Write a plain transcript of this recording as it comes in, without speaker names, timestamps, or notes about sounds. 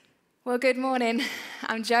Well, good morning.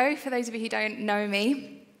 I'm Jo, for those of you who don't know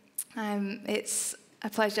me. It's a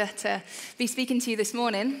pleasure to be speaking to you this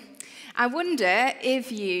morning. I wonder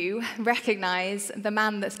if you recognize the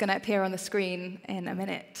man that's going to appear on the screen in a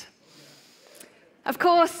minute. Of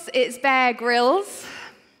course, it's Bear Grylls.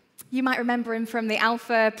 You might remember him from the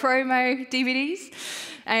Alpha promo DVDs.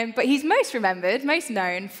 But he's most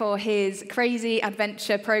known for his crazy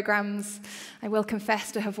adventure programs. I will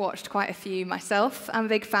confess to have watched quite a few myself. I'm a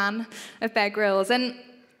big fan of Bear Grylls. And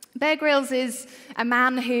Bear Grylls is a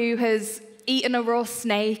man who has eaten a raw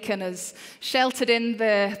snake and has sheltered in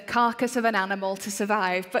the carcass of an animal to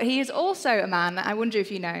survive. But he is also a man, I wonder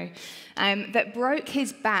if you know, that broke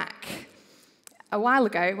his back a while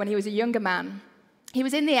ago when he was a younger man. He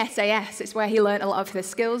was in the SAS. It's where he learned a lot of the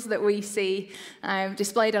skills that we see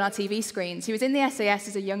displayed on our TV screens. He was in the SAS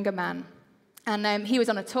as a younger man. And he was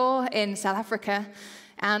on a tour in South Africa.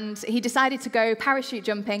 And he decided to go parachute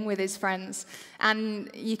jumping with his friends.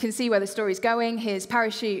 And you can see where the story's going. His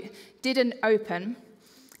parachute didn't open.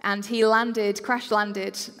 And he crash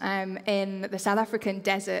landed in the South African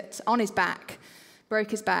desert on his back.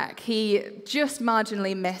 Broke his back. He just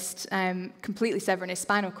marginally missed completely severing his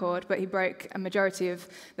spinal cord, but he broke a majority of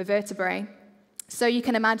the vertebrae. So you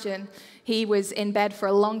can imagine he was in bed for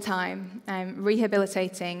a long time,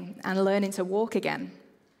 rehabilitating and learning to walk again.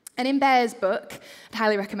 And in Bear's book, I'd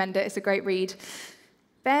highly recommend it, it's a great read,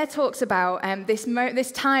 Bear talks about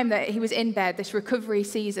this time that he was in bed, this recovery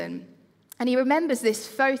season. And he remembers this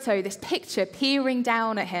photo, this picture peering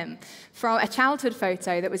down at him from a childhood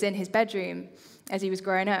photo that was in his bedroom as he was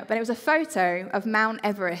growing up. And it was a photo of Mount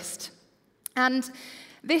Everest. And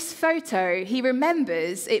this photo, he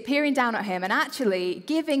remembers it peering down at him and actually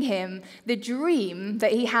giving him the dream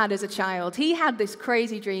that he had as a child. He had this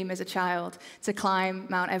crazy dream as a child to climb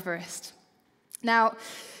Mount Everest. Now,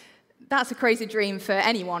 that's a crazy dream for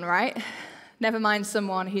anyone, right? Never mind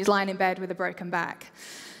someone who's lying in bed with a broken back.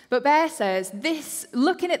 But Bear says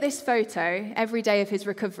looking at this photo every day of his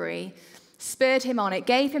recovery spurred him on. It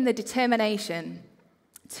gave him the determination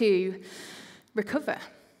to recover.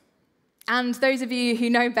 And those of you who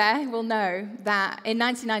know Bear will know that in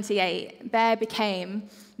 1998, Bear became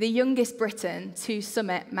the youngest Briton to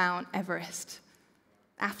summit Mount Everest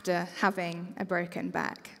after having a broken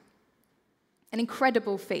back. An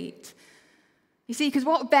incredible feat. You see, because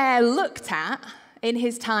what Bear looked at in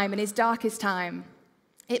his time, in his darkest time,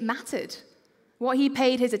 it mattered. What he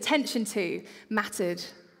paid his attention to mattered.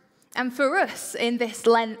 And for us in this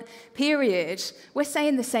Lent period, we're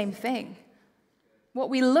saying the same thing. What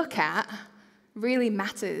we look at really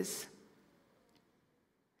matters.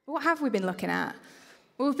 What have we been looking at?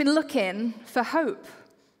 Well, we've been looking for hope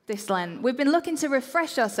this Lent. We've been looking to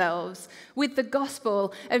refresh ourselves with the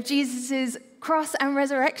gospel of Jesus' cross and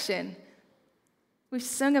resurrection. We've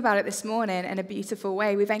sung about it this morning in a beautiful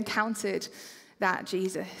way. We've encountered that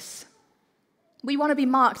Jesus. We want to be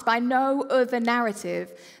marked by no other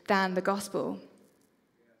narrative than the gospel.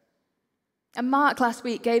 And Mark last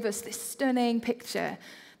week gave us this stunning picture,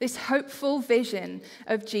 this hopeful vision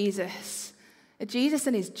of Jesus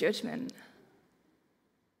and his judgment.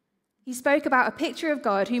 He spoke about a picture of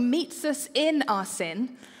God who meets us in our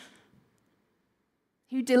sin,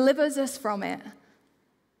 who delivers us from it,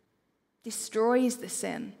 destroys the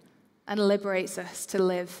sin, and liberates us to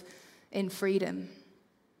live in freedom.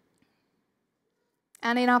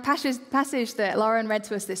 And in our passage that Lauren read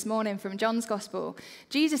to us this morning from John's Gospel,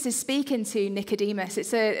 Jesus is speaking to Nicodemus.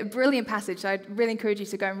 It's a brilliant passage. I'd really encourage you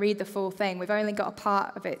to go and read the full thing. We've only got a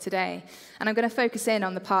part of it today. And I'm going to focus in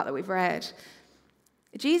on the part that we've read.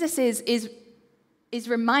 Jesus is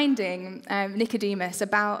reminding Nicodemus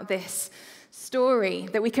about this story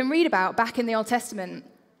that we can read about back in the Old Testament.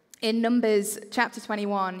 In Numbers chapter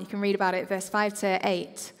 21, you can read about it, verse 5 to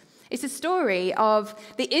 8. It's a story of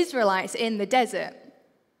the Israelites in the desert.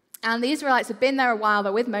 And the Israelites have been there a while.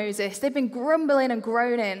 They're with Moses. They've been grumbling and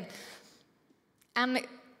groaning. And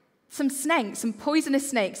some poisonous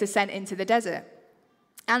snakes are sent into the desert.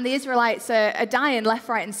 And the Israelites are dying left,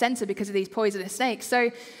 right, and center because of these poisonous snakes.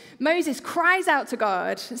 So Moses cries out to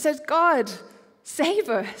God and says, God, save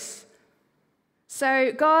us.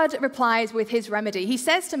 So God replies with his remedy. He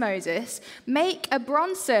says to Moses, make a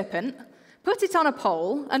bronze serpent, put it on a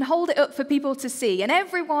pole, and hold it up for people to see. And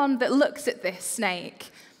everyone that looks at this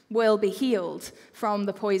snake will be healed from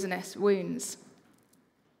the poisonous wounds.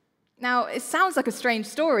 Now, it sounds like a strange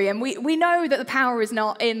story, and we know that the power is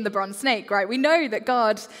not in the bronze snake, right? We know that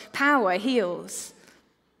God's power heals.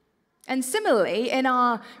 And similarly, in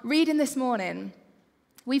our reading this morning,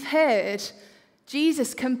 we've heard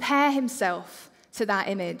Jesus compare himself to that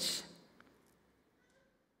image.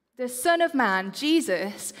 The Son of Man,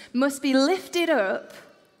 Jesus, must be lifted up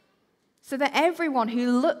so that everyone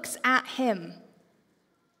who looks at him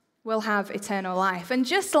will have eternal life. And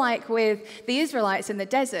just like with the Israelites in the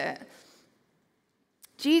desert,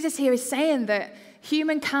 Jesus here is saying that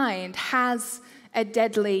humankind has a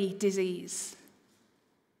deadly disease.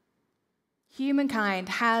 Humankind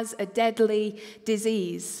has a deadly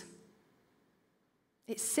disease.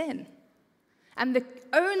 It's sin. And the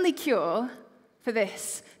only cure for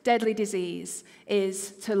this deadly disease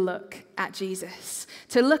is to look at Jesus.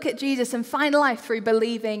 To look at Jesus and find life through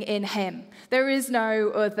believing in him. There is no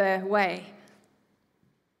other way.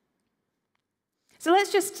 So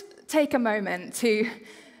let's just take a moment to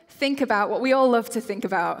think about what we all love to think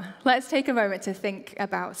about. Let's take a moment to think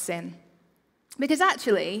about sin. Because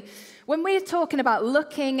actually, when we're talking about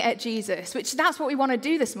looking at Jesus, which that's what we want to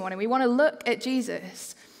do this morning, we want to look at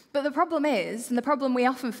Jesus. But the problem is, and the problem we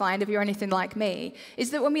often find if you're anything like me,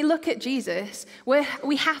 is that when we look at Jesus,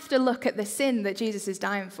 we have to look at the sin that Jesus is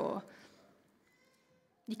dying for.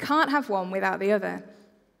 You can't have one without the other.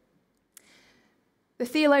 The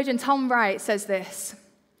theologian Tom Wright says this.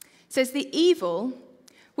 He says, the evil,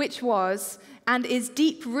 which was and is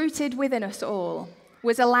deep-rooted within us all,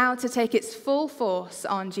 was allowed to take its full force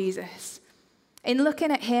on Jesus. In looking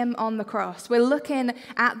at him on the cross, we're looking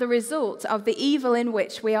at the result of the evil in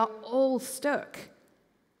which we are all stuck.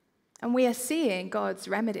 And we are seeing God's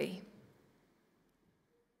remedy.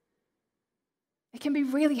 It can be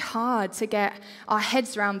really hard to get our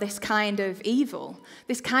heads around this kind of evil,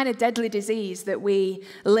 this kind of deadly disease that we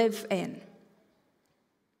live in.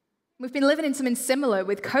 We've been living in something similar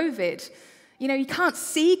with COVID. You know, you can't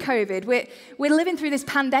see COVID. We're living through this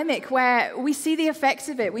pandemic where we see the effects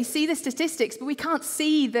of it. We see the statistics, but we can't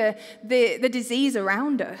see the disease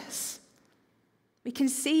around us. We can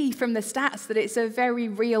see from the stats that it's a very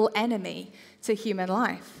real enemy to human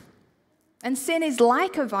life. And sin is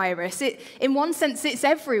like a virus. In one sense, it's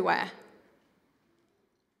everywhere.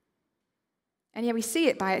 And yet we see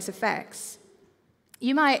it by its effects.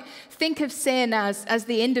 You might think of sin as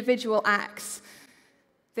the individual acts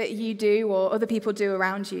that you do or other people do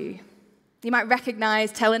around you. You might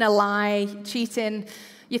recognize telling a lie, cheating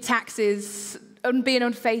your taxes, being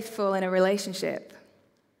unfaithful in a relationship.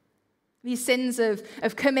 These sins of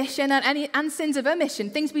commission and sins of omission,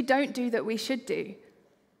 things we don't do that we should do.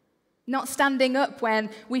 Not standing up when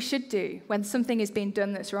we should do, when something is being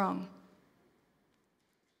done that's wrong.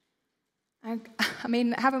 I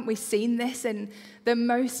mean, haven't we seen this in the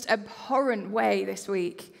most abhorrent way this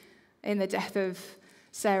week in the death of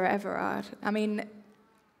Sarah Everard? I mean,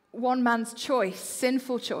 one man's choice,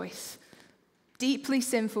 sinful choice, deeply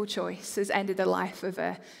sinful choice, has ended the life of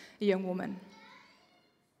a young woman.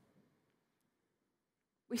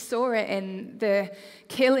 We saw it in the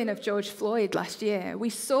killing of George Floyd last year. We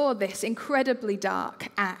saw this incredibly dark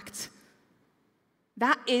act.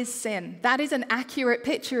 That is sin. That is an accurate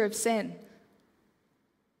picture of sin.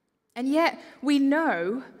 And yet, we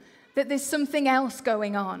know that there's something else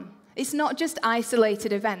going on. It's not just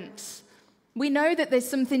isolated events. We know that there's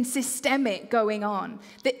something systemic going on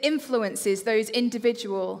that influences those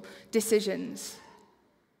individual decisions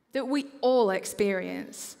that we all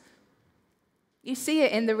experience. You see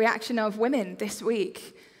it in the reaction of women this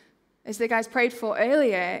week. As the guys prayed for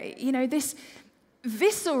earlier, you know, this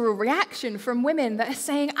visceral reaction from women that are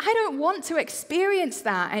saying, I don't want to experience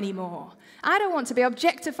that anymore. I don't want to be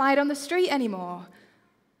objectified on the street anymore.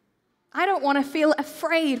 I don't want to feel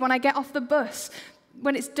afraid when I get off the bus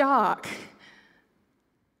when it's dark.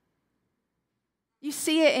 You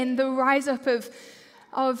see it in the rise up of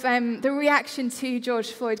the reaction to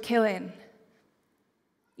George Floyd killing.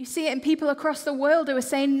 You see it in people across the world who are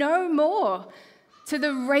saying no more to the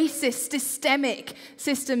racist, systemic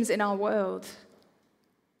systems in our world.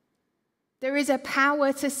 There is a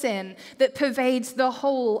power to sin that pervades the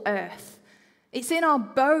whole earth. It's in our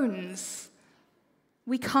bones.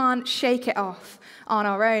 We can't shake it off on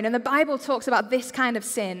our own. And the Bible talks about this kind of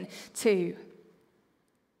sin too.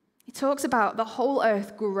 It talks about the whole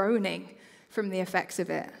earth groaning from the effects of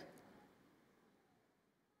it.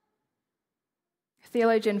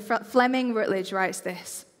 Theologian Fleming Rutledge writes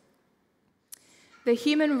this: the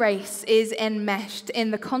human race is enmeshed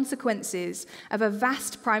in the consequences of a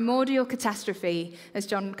vast primordial catastrophe, as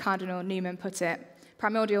John Cardinal Newman put it.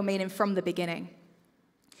 Primordial meaning from the beginning.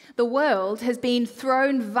 The world has been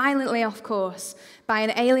thrown violently off course by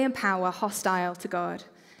an alien power hostile to God.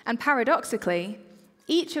 And paradoxically,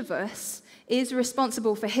 each of us is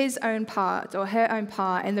responsible for his own part or her own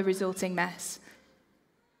part in the resulting mess.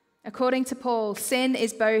 According to Paul, sin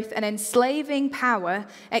is both an enslaving power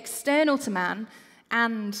external to man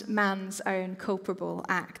and man's own culpable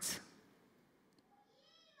act.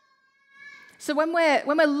 So when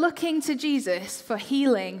we're looking to Jesus for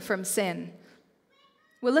healing from sin,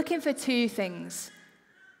 we're looking for two things.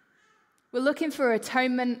 We're looking for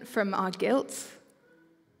atonement from our guilt,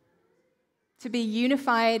 to be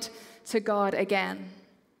unified to God again.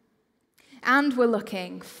 And we're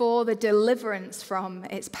looking for the deliverance from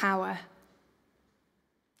its power.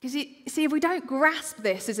 Because you see, if we don't grasp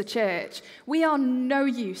this as a church, we are no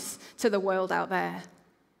use to the world out there.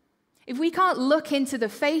 If we can't look into the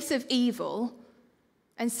face of evil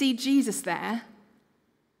and see Jesus there,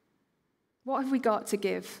 what have we got to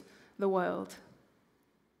give the world?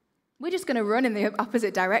 We're just going to run in the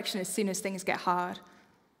opposite direction as soon as things get hard.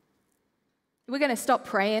 We're going to stop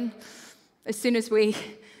praying as soon as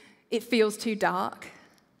it feels too dark.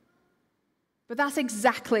 But that's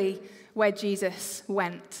exactly where Jesus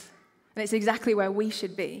went, and it's exactly where we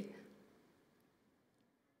should be.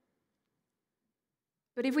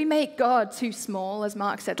 But if we make God too small, as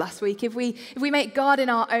Mark said last week, if we make God in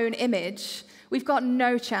our own image, we've got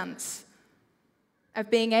no chance of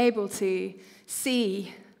being able to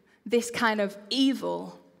see this kind of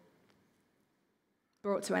evil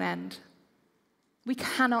brought to an end. We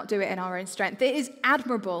cannot do it in our own strength. It is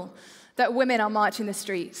admirable that women are marching the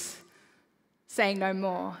streets saying no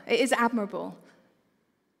more. It is admirable,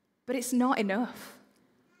 but it's not enough.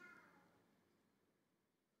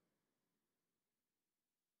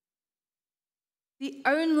 The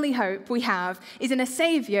only hope we have is in a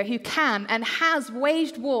Savior who can and has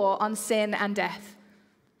waged war on sin and death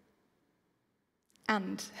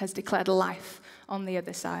and has declared life on the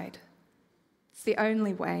other side. It's the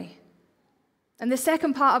only way. And the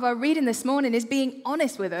second part of our reading this morning is being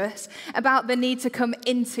honest with us about the need to come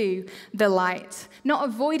into the light, not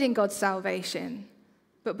avoiding God's salvation,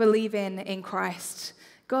 but believing in Christ.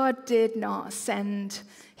 God did not send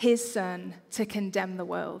his Son to condemn the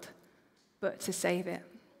world, but to save it.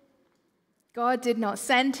 God did not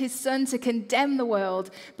send his Son to condemn the world,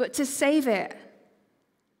 but to save it.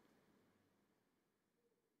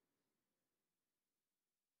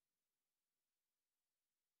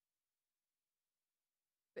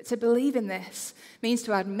 But to believe in this means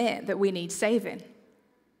to admit that we need saving.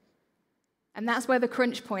 And that's where the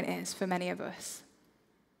crunch point is for many of us.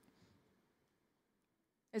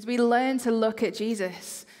 As we learn to look at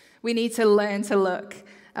Jesus, we need to learn to look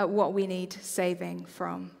at what we need saving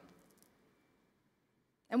from.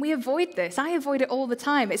 And we avoid this. I avoid it all the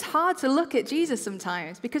time. It's hard to look at Jesus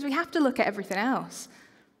sometimes because we have to look at everything else.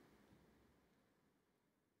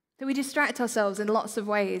 So we distract ourselves in lots of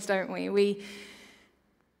ways, don't we?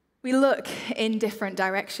 We look in different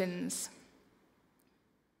directions.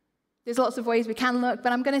 There's lots of ways we can look,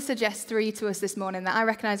 but I'm going to suggest 3 to us this morning that I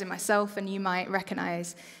recognize in myself and you might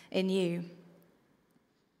recognize in you.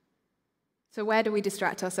 So where do we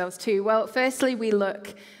distract ourselves to? Well, firstly, we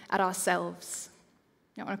look at ourselves.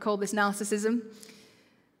 I don't want to call this narcissism.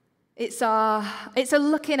 It's a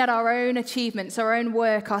looking at our own achievements, our own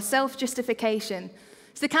work, our self-justification.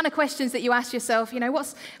 It's the kind of questions that you ask yourself,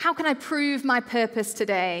 how can I prove my purpose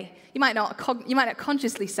today? You might not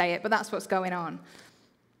consciously say it, but that's what's going on.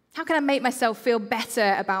 How can I make myself feel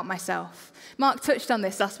better about myself? Mark touched on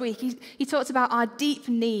this last week. He talked about our deep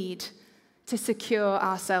need to secure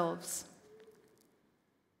ourselves.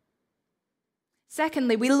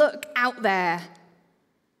 Secondly, we look out there.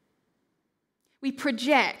 We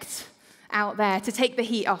project out there to take the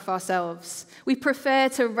heat off ourselves. We prefer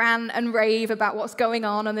to rant and rave about what's going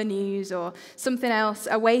on the news or something else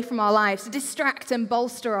away from our lives, to distract and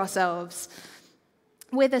bolster ourselves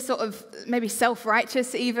with a sort of maybe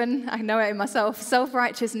self-righteous even, I know it in myself,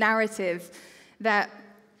 self-righteous narrative that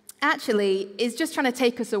actually is just trying to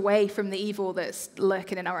take us away from the evil that's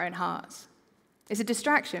lurking in our own hearts. It's a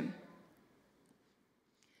distraction.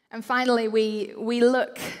 And finally, we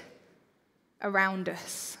look around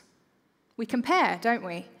us. We compare, don't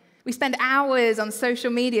we? We spend hours on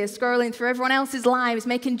social media scrolling through everyone else's lives,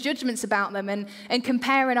 making judgments about them and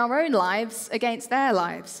comparing our own lives against their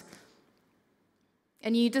lives.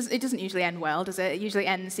 And it doesn't usually end well, does it? It usually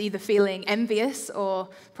ends either feeling envious or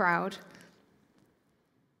proud.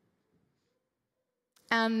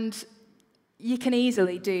 And you can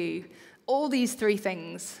easily do all these 3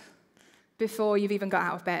 things before you've even got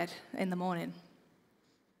out of bed in the morning.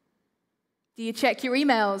 Do you check your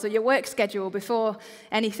emails or your work schedule before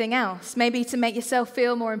anything else? Maybe to make yourself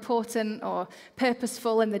feel more important or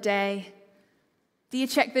purposeful in the day. Do you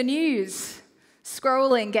check the news,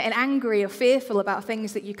 scrolling, getting angry or fearful about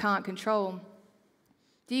things that you can't control?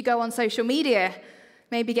 Do you go on social media,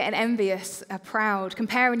 maybe getting envious or proud,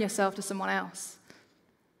 comparing yourself to someone else?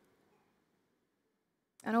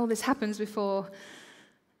 And all this happens before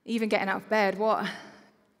even getting out of bed. What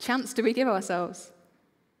chance do we give ourselves?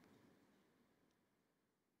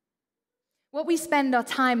 What we spend our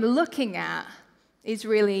time looking at is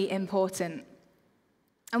really important.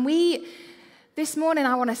 And this morning,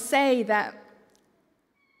 I want to say that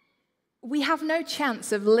we have no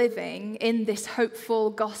chance of living in this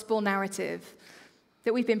hopeful gospel narrative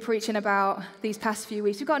that we've been preaching about these past few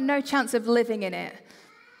weeks. We've got no chance of living in it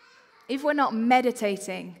if we're not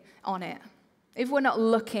meditating on it, if we're not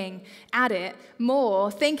looking at it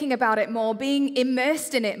more, thinking about it more, being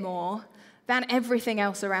immersed in it more than everything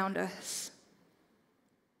else around us.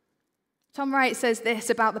 Tom Wright says this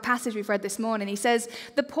about the passage we've read this morning. He says,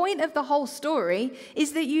 the point of the whole story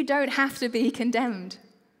is that you don't have to be condemned.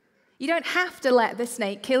 You don't have to let the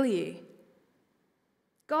snake kill you.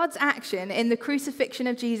 God's action in the crucifixion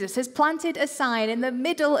of Jesus has planted a sign in the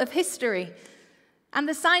middle of history. And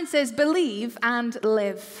the sign says, believe and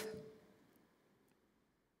live.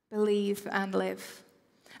 Believe and live.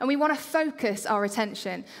 And we want to focus our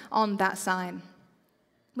attention on that sign.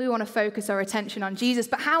 We want to focus our attention on Jesus,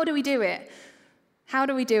 but how do we do it? How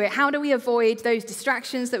do we do it? How do we avoid those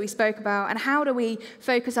distractions that we spoke about? And how do we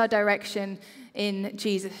focus our direction in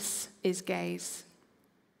Jesus' gaze?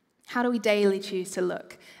 How do we daily choose to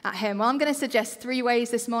look at him? Well, I'm going to suggest 3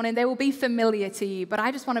 ways this morning. They will be familiar to you, but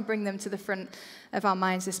I just want to bring them to the front of our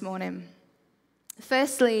minds this morning.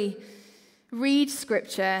 Firstly, read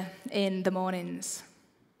scripture in the mornings.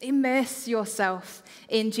 Immerse yourself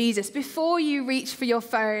in Jesus. Before you reach for your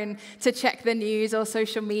phone to check the news or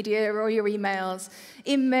social media or your emails,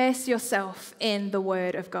 immerse yourself in the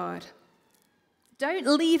Word of God. Don't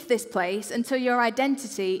leave this place until your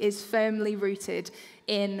identity is firmly rooted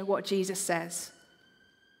in what Jesus says.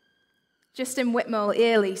 Justin Whitmore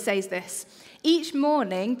Earley says this: each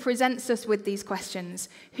morning presents us with these questions.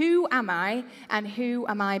 Who am I and who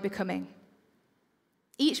am I becoming?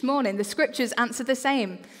 Each morning, the scriptures answer the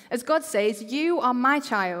same. As God says, you are my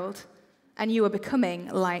child, and you are becoming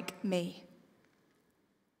like me.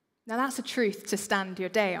 Now, that's a truth to stand your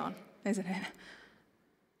day on, isn't it?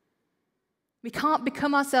 We can't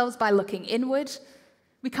become ourselves by looking inward.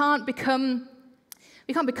 We can't become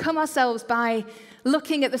ourselves by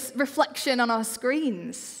looking at the reflection on our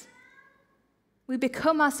screens. We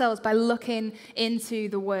become ourselves by looking into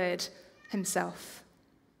the Word himself.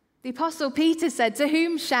 The Apostle Peter said, to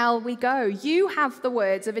whom shall we go? You have the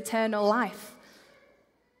words of eternal life.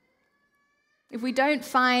 If we don't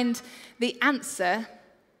find the answer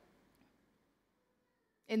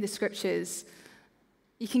in the scriptures,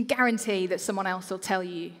 you can guarantee that someone else will tell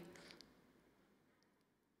you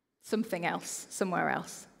something else, somewhere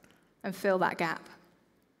else, and fill that gap.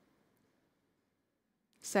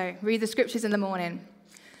 So, read the scriptures in the morning.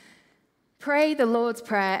 Pray the Lord's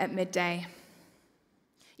Prayer at midday.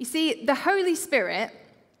 You see, the Holy Spirit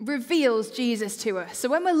reveals Jesus to us. So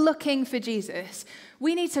when we're looking for Jesus,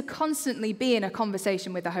 we need to constantly be in a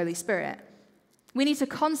conversation with the Holy Spirit. We need to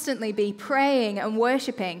constantly be praying and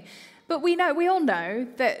worshiping. But we all know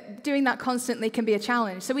that doing that constantly can be a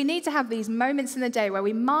challenge. So we need to have these moments in the day where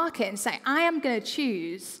we mark it and say, I'm going to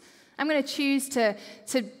choose to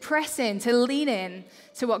press in, to lean in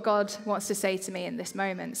to what God wants to say to me in this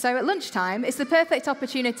moment. So at lunchtime, it's the perfect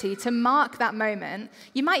opportunity to mark that moment.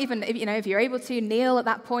 You might even, if you're able to, kneel at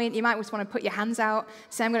that point. You might just want to put your hands out,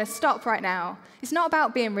 say, I'm going to stop right now. It's not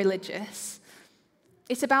about being religious.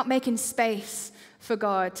 It's about making space for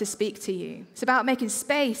God to speak to you. It's about making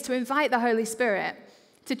space to invite the Holy Spirit,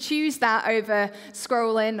 to choose that over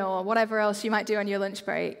scrolling or whatever else you might do on your lunch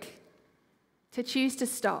break, to choose to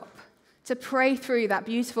stop, to pray through that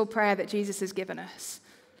beautiful prayer that Jesus has given us,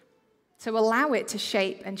 to allow it to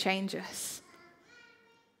shape and change us.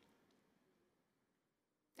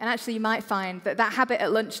 And actually, you might find that habit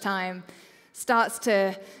at lunchtime starts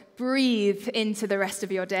to breathe into the rest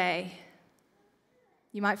of your day.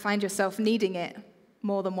 You might find yourself needing it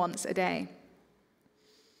more than once a day.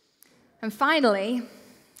 And finally,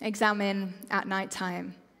 examine at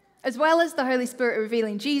nighttime. As well as the Holy Spirit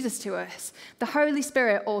revealing Jesus to us, the Holy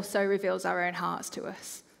Spirit also reveals our own hearts to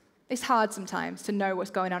us. It's hard sometimes to know what's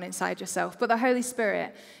going on inside yourself, but the Holy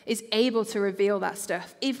Spirit is able to reveal that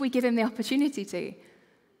stuff if we give him the opportunity to.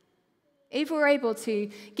 If we're able to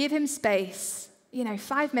give him space,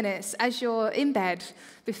 5 minutes as you're in bed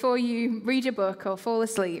before you read your book or fall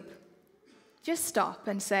asleep, just stop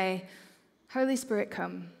and say, Holy Spirit,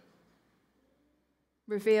 come.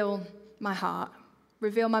 Reveal my heart.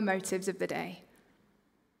 Reveal my motives of the day.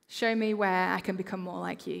 Show me where I can become more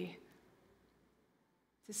like you.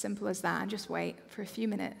 It's as simple as that, and just wait for a few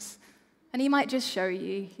minutes. And he might just show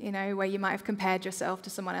you, where you might have compared yourself to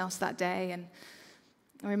someone else that day,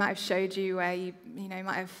 Or he might have showed you where you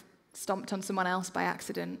might have stomped on someone else by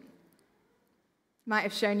accident. He might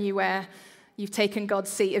have shown you where you've taken God's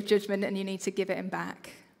seat of judgment and you need to give it him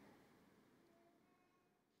back.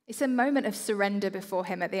 It's a moment of surrender before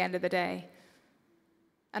him at the end of the day.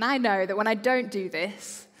 And I know that when I don't do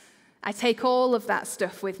this, I take all of that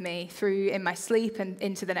stuff with me through in my sleep and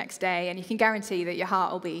into the next day, and you can guarantee that your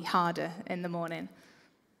heart will be harder in the morning.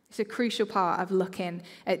 It's a crucial part of looking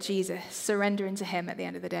at Jesus, surrendering to him at the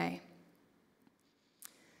end of the day.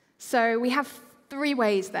 So we have 3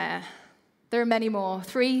 ways there. There are many more.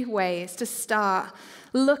 3 ways to start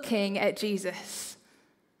looking at Jesus.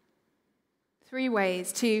 3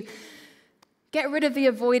 ways to get rid of the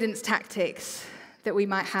avoidance tactics that we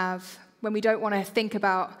might have when we don't want to think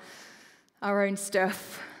about our own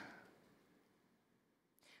stuff.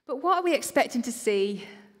 But what are we expecting to see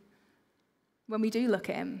when we do look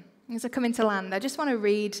at him? As I come into land, I just want to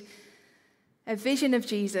read a vision of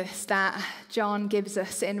Jesus that John gives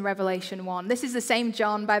us in Revelation 1. This is the same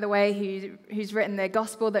John, by the way, who's written the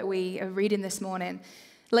gospel that we are reading this morning.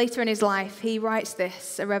 Later in his life, he writes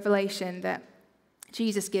this, a revelation that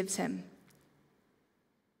Jesus gives him.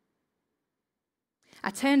 I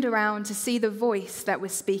turned around to see the voice that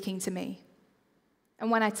was speaking to me. And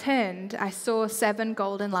when I turned, I saw 7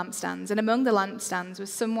 golden lampstands, and among the lampstands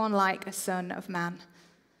was someone like a son of man,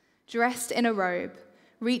 dressed in a robe,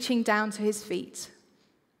 reaching down to his feet,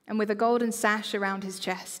 and with a golden sash around his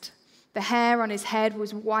chest. The hair on his head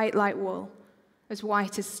was white like wool, as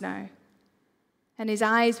white as snow. And his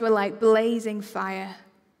eyes were like blazing fire.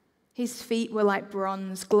 His feet were like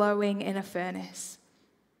bronze glowing in a furnace.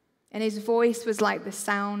 And his voice was like the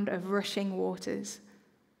sound of rushing waters.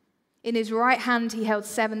 In his right hand he held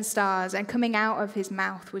 7 stars, and coming out of his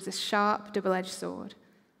mouth was a sharp, double-edged sword.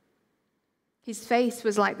 His face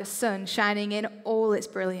was like the sun, shining in all its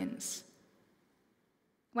brilliance.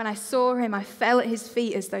 When I saw him, I fell at his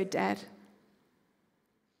feet as though dead.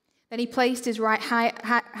 Then he placed his right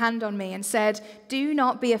hand on me and said, "Do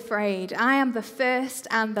not be afraid. I am the first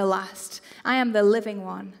and the last. I am the living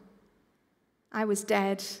one. I was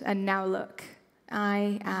dead, and now look,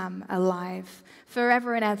 I am alive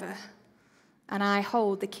forever and ever, and I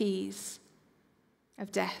hold the keys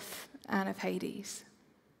of death and of Hades."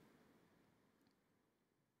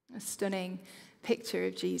 A stunning picture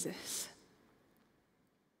of Jesus.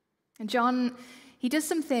 And John, he does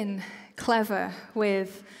something clever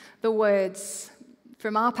with the words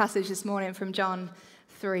from our passage this morning from John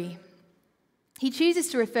 3. He chooses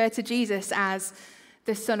to refer to Jesus as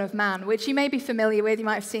the Son of Man, which you may be familiar with. You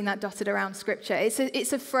might have seen that dotted around Scripture.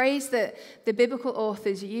 It's a phrase that the biblical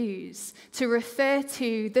authors use to refer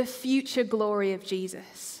to the future glory of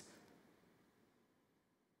Jesus.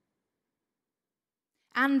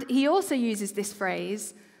 And he also uses this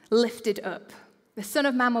phrase, lifted up. The Son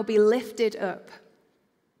of Man will be lifted up.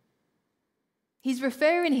 He's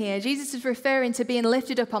referring here, Jesus is referring to being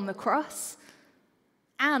lifted up on the cross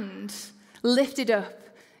and lifted up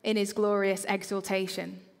in his glorious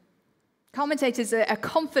exaltation. Commentators are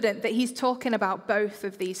confident that he's talking about both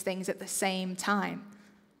of these things at the same time.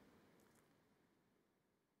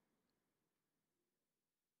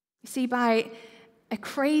 You see, by a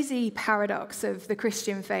crazy paradox of the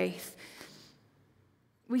Christian faith,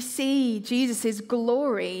 we see Jesus'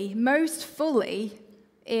 glory most fully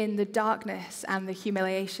in the darkness and the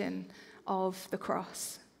humiliation of the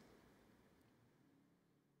cross.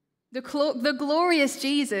 The glorious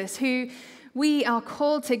Jesus who we are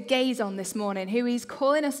called to gaze on this morning, who he's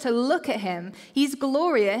calling us to look at him, he's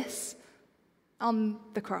glorious on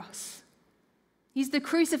the cross. He's the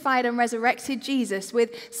crucified and resurrected Jesus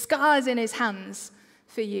with scars in his hands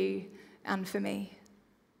for you and for me.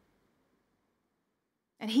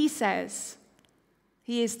 And he says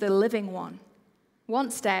he is the living one,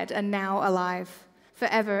 once dead and now alive,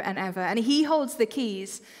 forever and ever. And he holds the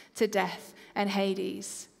keys to death and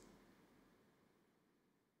Hades.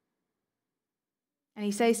 And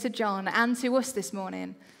he says to John and to us this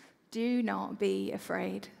morning, do not be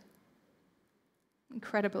afraid.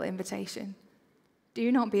 Incredible invitation.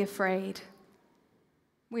 Do not be afraid.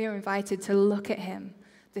 We are invited to look at him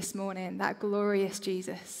this morning, that glorious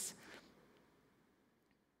Jesus